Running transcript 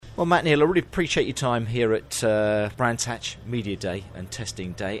Well, Matt Neal, I really appreciate your time here at Brands Hatch Media Day and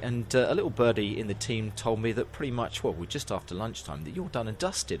Testing Day. And a little birdie in the team told me that pretty much, well, we're just after lunchtime, that you're done and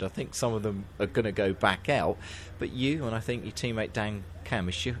dusted. I think some of them are going to go back out. But you, and I think your teammate Dan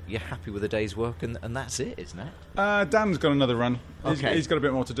Camish, you're happy with the day's work, and that's it, isn't it? Dan's got another run. Okay. He's got a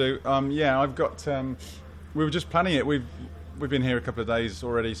bit more to do. I've got... we were just planning it. We've been here a couple of days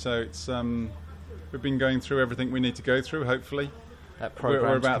already, so it's we've been going through everything we need to go through, hopefully.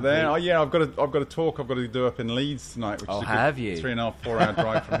 We're about there. Oh yeah, I've got a talk I've got to do up in Leeds tonight, which is a good 3.5-4 hour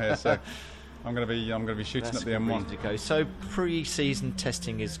drive from here. So I'm going to be shooting at the M1. To go. So pre-season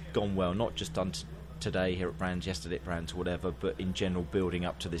testing has gone well, not just done today here at Brands, yesterday at Brands, whatever, but in general building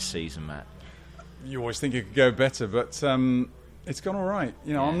up to this season, Matt. You always think it could go better, but it's gone all right.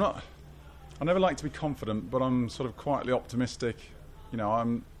 You know, I never like to be confident, but I'm sort of quietly optimistic. You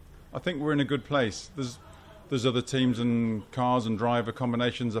know, I think we're in a good place. There's other teams and cars and driver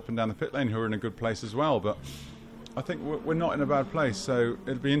combinations up and down the pit lane who are in a good place as well, but I think we're not in a bad place. So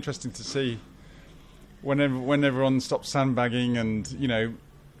it'll be interesting to see when everyone stops sandbagging and, you know,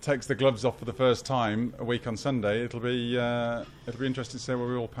 takes the gloves off for the first time a week on Sunday. It'll be interesting to see where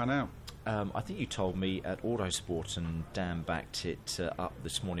we all pan out. I think you told me at Autosport, and Dan backed it up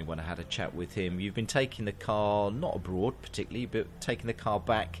this morning when I had a chat with him. You've been taking the car, not abroad particularly, but taking the car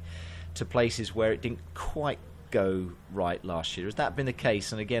back to places where it didn't quite go right last year. Has that been the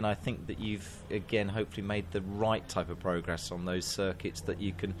case? And again, I think that you've, again, hopefully made the right type of progress on those circuits that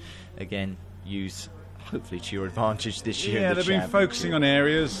you can, again, use hopefully to your advantage this year. Yeah, they've been focusing on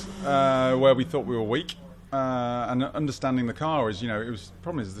areas where we thought we were weak. And understanding the car is, you know,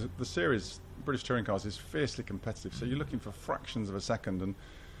 problem is the series British touring cars is fiercely competitive, so you're looking for fractions of a second. And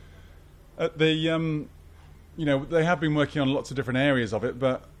at the, you know, they have been working on lots of different areas of it,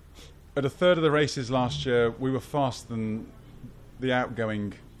 but at a third of the races last year, we were faster than the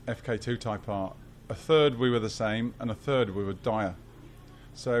outgoing FK2 Type R. A third we were the same, and a third we were dire.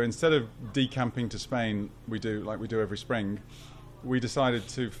 So instead of decamping to Spain, we do every spring, we decided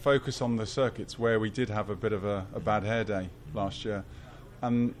to focus on the circuits where we did have a bit of a bad hair day last year,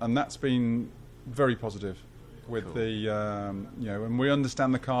 and that's been very positive. With cool. You know, and we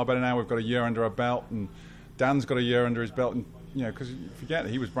understand the car better now. We've got a year under our belt, and Dan's got a year under his belt, and you know, because you forget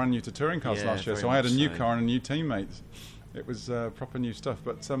he was brand new to touring cars last year, so I had a new car and a new teammate. It was proper new stuff,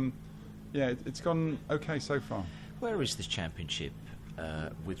 but yeah, it's gone okay so far. Where is this championship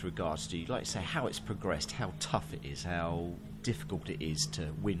with regards to, like, say, how it's progressed, how tough it is, how difficult it is to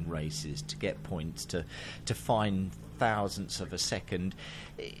win races, to get points, to find thousandths of a second?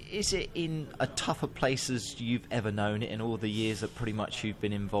 Is it in a tougher place as you've ever known it in all the years that pretty much you've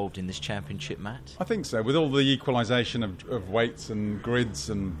been involved in this championship, Matt? I think so. With all the equalisation of weights and grids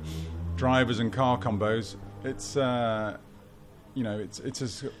and drivers and car combos, it's you know, it's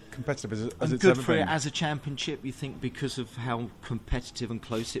as competitive as it's ever been. Good for it as a championship, you think, because of how competitive and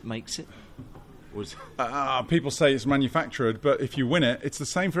close it makes it? People say it's manufactured, but if you win it, it's the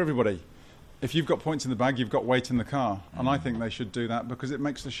same for everybody. If you've got points in the bag, you've got weight in the car, and I think they should do that because it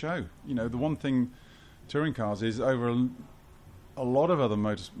makes the show. You know, the one thing touring cars is over a lot of other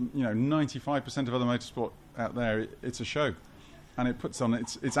motors. You know, 95% of other motorsport out there, it's a show, and it puts on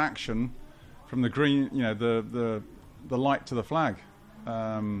its action from the green, you know, the light to the flag.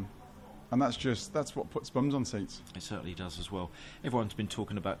 And that's what puts bums on seats. It certainly does as well. Everyone's been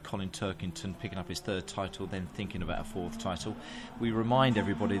talking about Colin Turkington picking up his third title, then thinking about a fourth title. We remind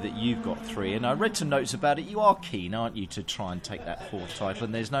everybody that you've got three, and I read some notes about it. You are keen, aren't you, to try and take that fourth title,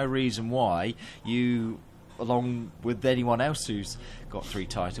 and there's no reason why you, along with anyone else who's got three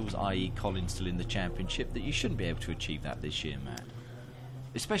titles, i.e. Colin still in the championship, that you shouldn't be able to achieve that this year, Matt.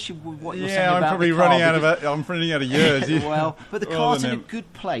 Especially with what you're saying about the car. I'm probably running out of years. Well, but the car's in a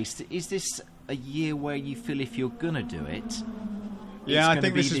good place. Is this a year where you feel if you're going to do it? Yeah, I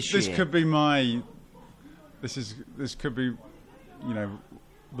think this could be my. This could be, you know,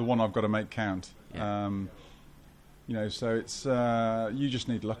 the one I've got to make count. Yeah. You know, so it's you just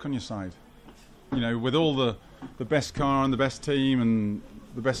need luck on your side. You know, with all the best car and the best team and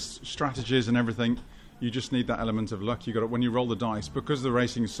the best strategies and everything. You just need that element of luck. You got when you roll the dice, because the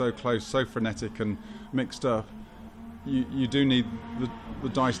racing is so close, so frenetic and mixed up. You do need the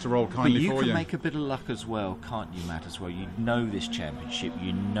dice to roll kindly for you. But you can make a bit of luck as well, can't you, Matt? As well, you know this championship,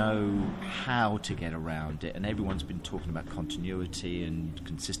 you know how to get around it, and everyone's been talking about continuity and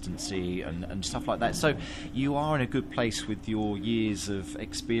consistency and stuff like that. So you are in a good place with your years of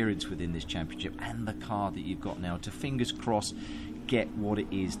experience within this championship and the car that you've got now. To fingers crossed, get what it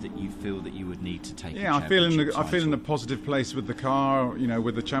is that you feel that you would need to take. Yeah, I feel in a positive place with the car. You know,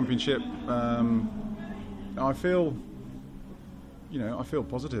 with the championship, I feel I feel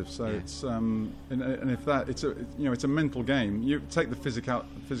positive. So Yeah. it's and if that it's a mental game. You take the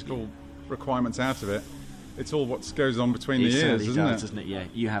physical requirements out of it. It's all what goes on between the ears, doesn't it? Yeah,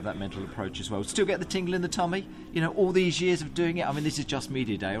 you have that mental approach as well. Still get the tingle in the tummy, all these years of doing it. I mean, this is just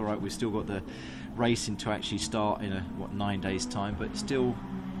media day, all right. We've still got the racing to actually start in 9 days' time, but still.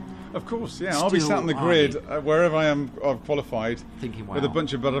 Of course, yeah. I'll be sat on the grid wherever I am. I've qualified, thinking, wow, with a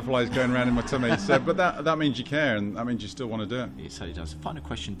bunch of butterflies going around in my tummy. So, but that means you care, and that means you still want to do it. It certainly does. Final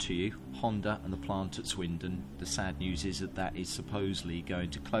question to you: Honda and the plant at Swindon. The sad news is that is supposedly going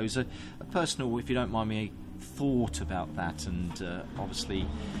to close. A personal, if you don't mind me, thought about that, and obviously,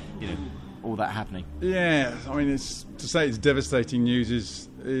 all that happening. Yeah, I mean, to say it's devastating news is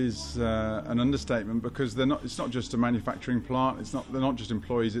an understatement, because it's not just a manufacturing plant. They're not just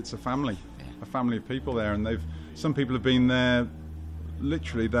employees. It's a family of people there, and some people have been there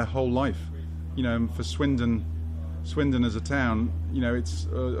literally their whole life. For Swindon as a town, it's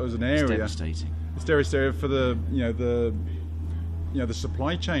as an area. It's devastating. It's devastating for the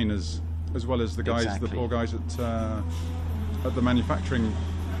supply chain as well as the guys, Exactly. the poor guys at the manufacturing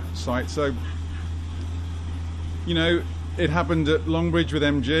site. So, it happened at Longbridge with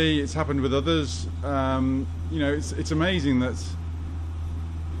MG. It's happened with others. It's amazing that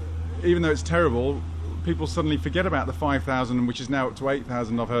even though it's terrible, people suddenly forget about the 5,000, which is now up to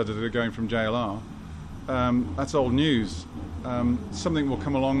 8,000. I've heard that are going from JLR. That's old news. Something will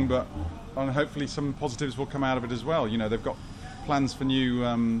come along, and hopefully some positives will come out of it as well. They've got plans for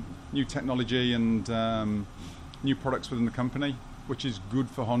new technology and new products within the company, which is good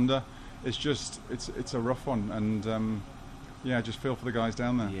for Honda. It's just it's a rough one, and I just feel for the guys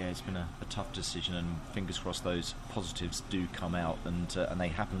down there. Yeah, it's been a tough decision, and fingers crossed those positives do come out, and they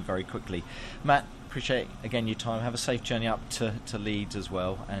happen very quickly. Matt, appreciate again your time. Have a safe journey up to Leeds as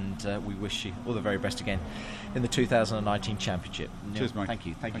well, and we wish you all the very best again in the 2019 championship. Cheers, Mike. Thank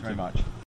you very much.